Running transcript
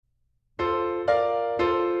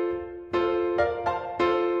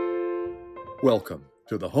Welcome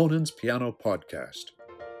to the Honens Piano Podcast.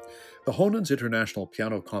 The Honens International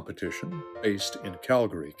Piano Competition, based in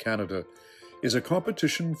Calgary, Canada, is a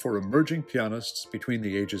competition for emerging pianists between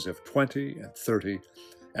the ages of 20 and 30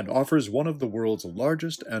 and offers one of the world's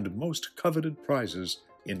largest and most coveted prizes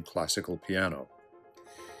in classical piano.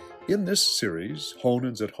 In this series,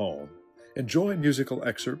 Honens at Home, enjoy musical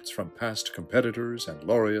excerpts from past competitors and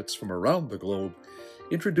laureates from around the globe,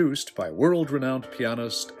 introduced by world-renowned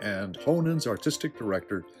pianist and Honens artistic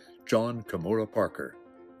director John Kimura Parker.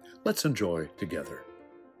 Let's enjoy together.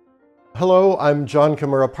 Hello, I'm John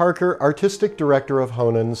Kimura Parker, artistic director of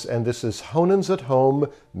Honens, and this is Honens at Home,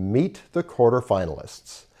 Meet the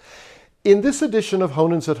Quarterfinalists. In this edition of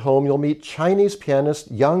Honens at Home, you'll meet Chinese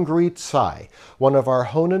pianist Yangrui Tsai, one of our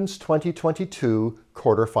Honens 2022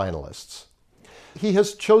 quarterfinalists. He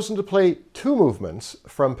has chosen to play two movements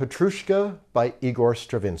from Petrushka by Igor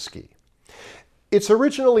Stravinsky. It's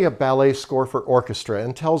originally a ballet score for orchestra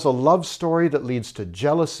and tells a love story that leads to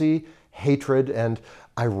jealousy, hatred, and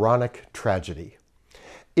ironic tragedy.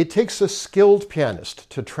 It takes a skilled pianist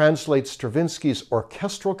to translate Stravinsky's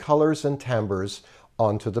orchestral colors and timbres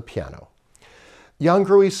onto the piano.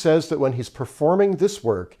 Yangrui says that when he's performing this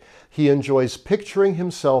work, he enjoys picturing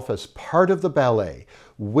himself as part of the ballet,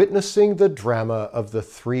 witnessing the drama of the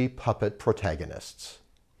three puppet protagonists.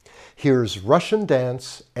 Here's Russian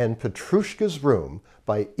Dance and Petrushka's Room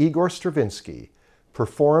by Igor Stravinsky,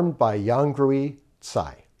 performed by Yangrui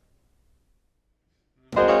Tsai.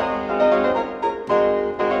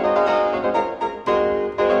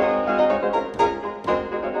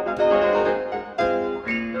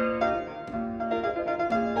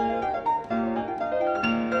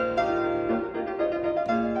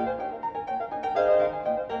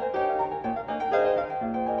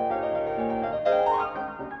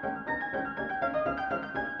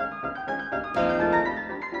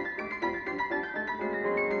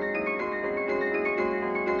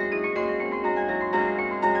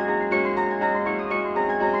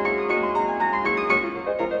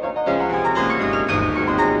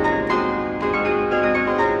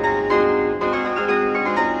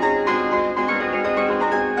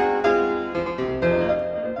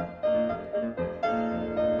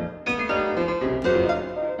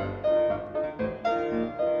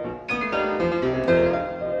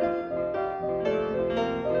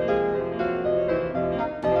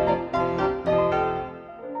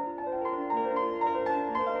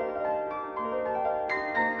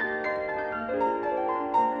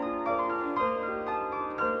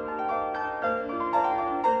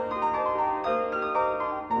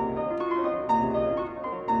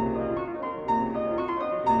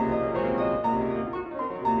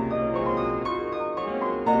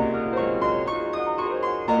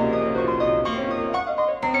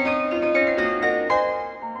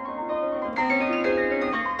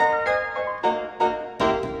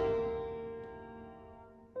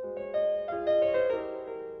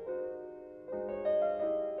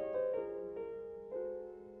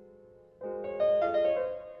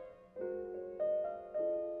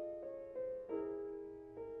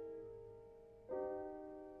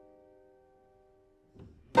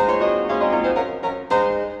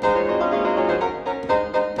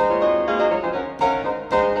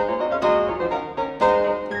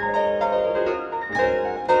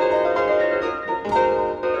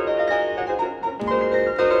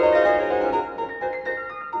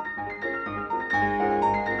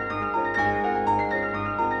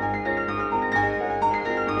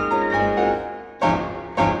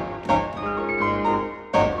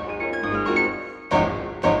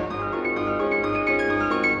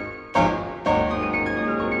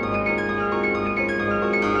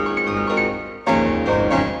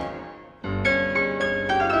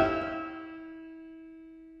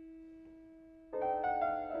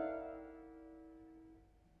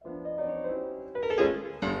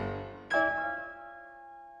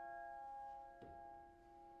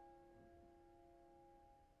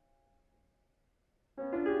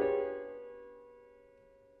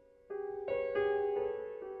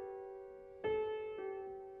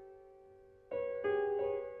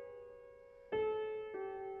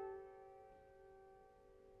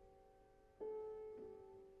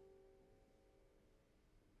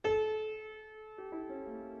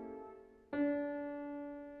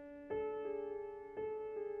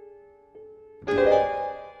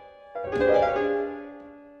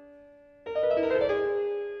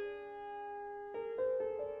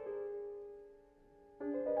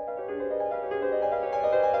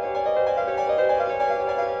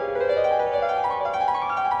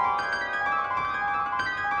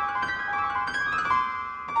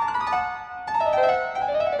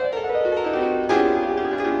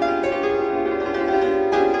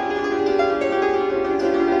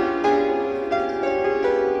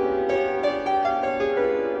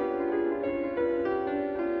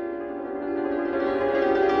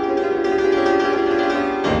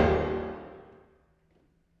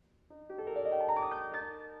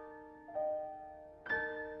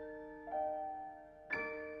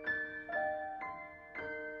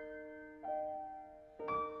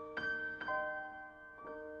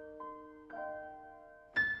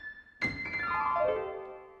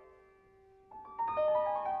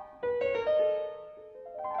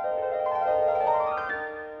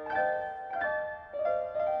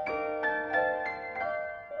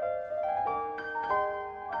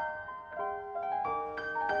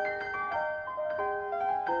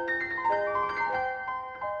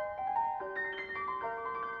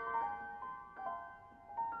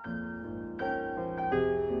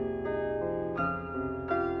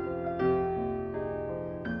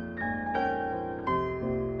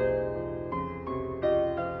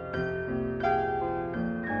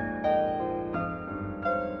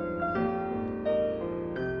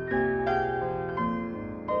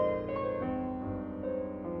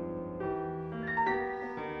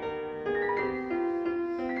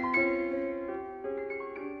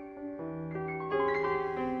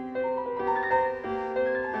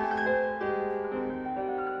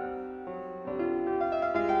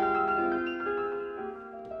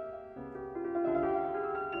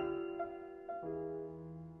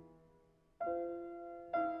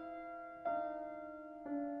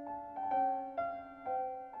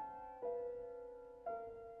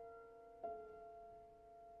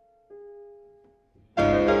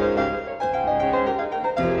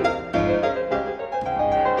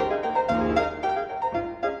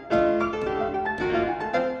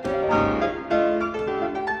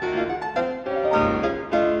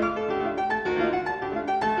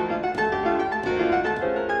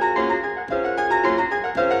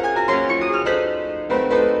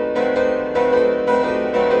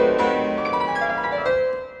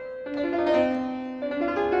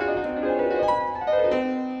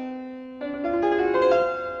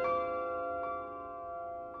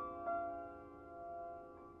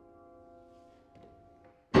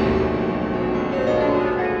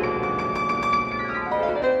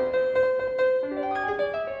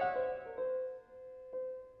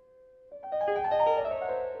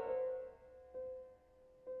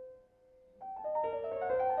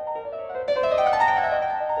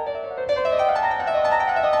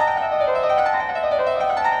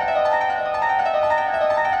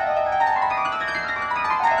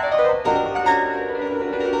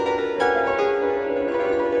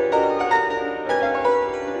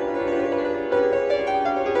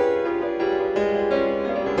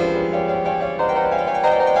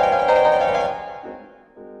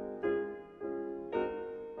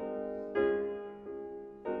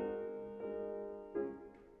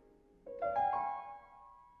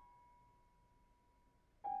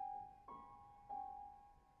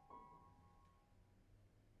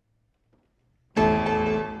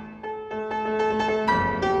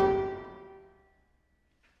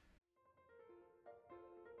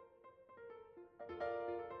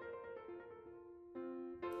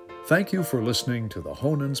 Thank you for listening to the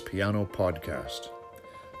Honens Piano Podcast.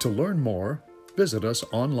 To learn more, visit us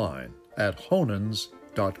online at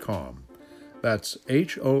honens.com. That's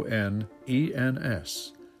HONENS.com.